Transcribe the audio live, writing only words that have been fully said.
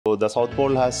the South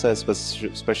Pole has a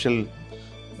special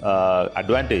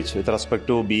advantage with respect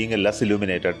to being less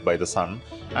illuminated by the sun,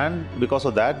 and because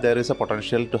of that there is a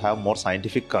potential to have more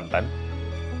scientific content.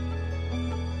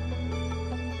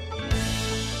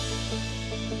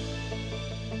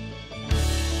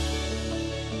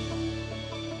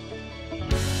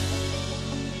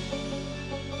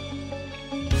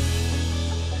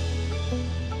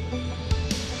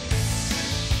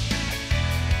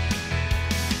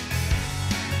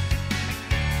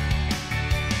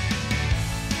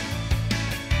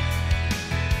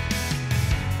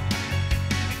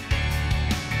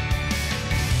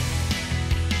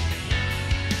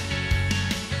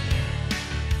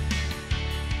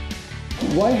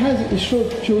 Why has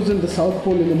ISRO chosen the South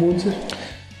Pole in the moon, sir?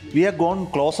 We have gone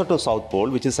closer to South Pole,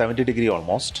 which is 70 degrees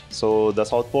almost. So the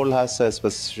South Pole has a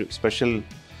special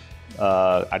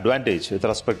advantage with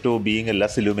respect to being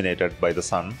less illuminated by the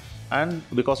sun, and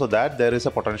because of that there is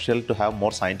a potential to have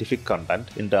more scientific content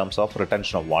in terms of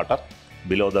retention of water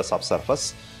below the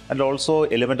subsurface, and also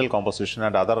elemental composition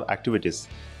and other activities,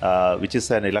 which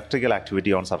is an electrical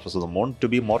activity on surface of the moon, to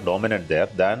be more dominant there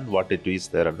than what it is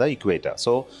there at the equator.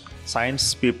 So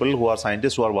science people who are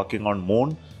scientists who are working on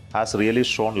moon has really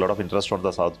shown a lot of interest on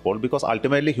the South Pole, because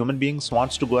ultimately human beings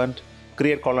wants to go and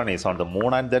create colonies on the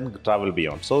moon and then travel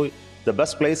beyond. So the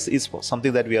best place is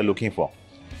something that we are looking for.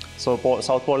 So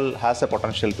South Pole has a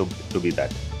potential to be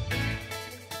that.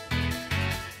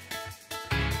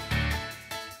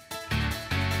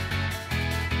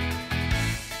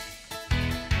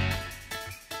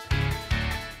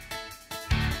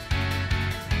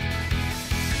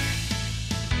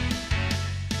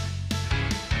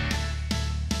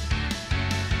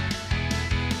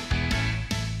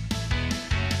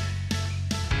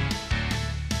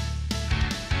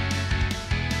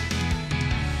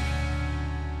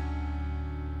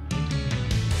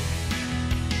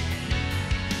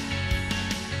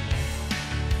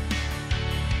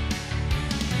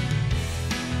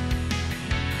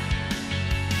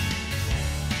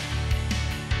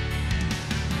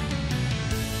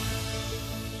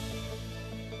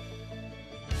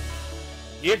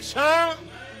 ये क्षण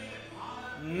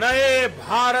नए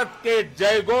भारत के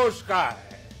जयघोष का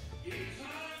है।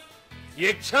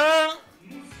 ये क्षण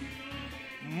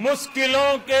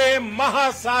मुश्किलों के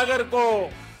महासागर को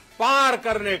पार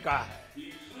करने का है।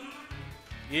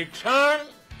 ये क्षण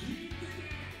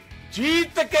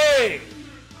जीत के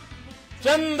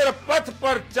चंद्र पथ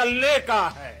पर चलने का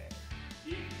है।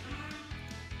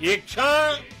 ये क्षण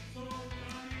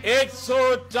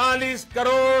 140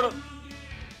 करोड़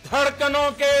धड़कनों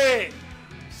के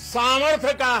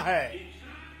सामर्थ्य का है।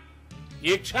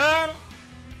 ये क्षण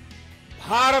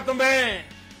भारत में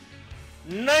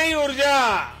नई ऊर्जा,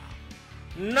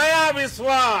 नया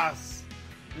विश्वास,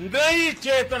 नई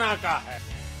चेतना का है।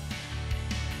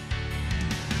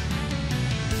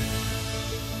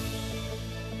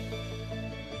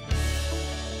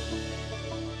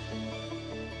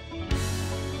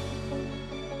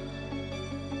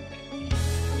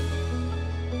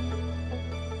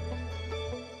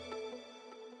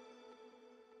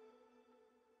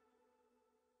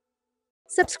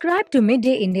 Subscribe to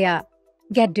Midday India.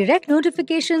 Get direct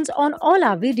notifications on all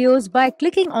our videos by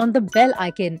clicking on the bell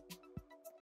icon.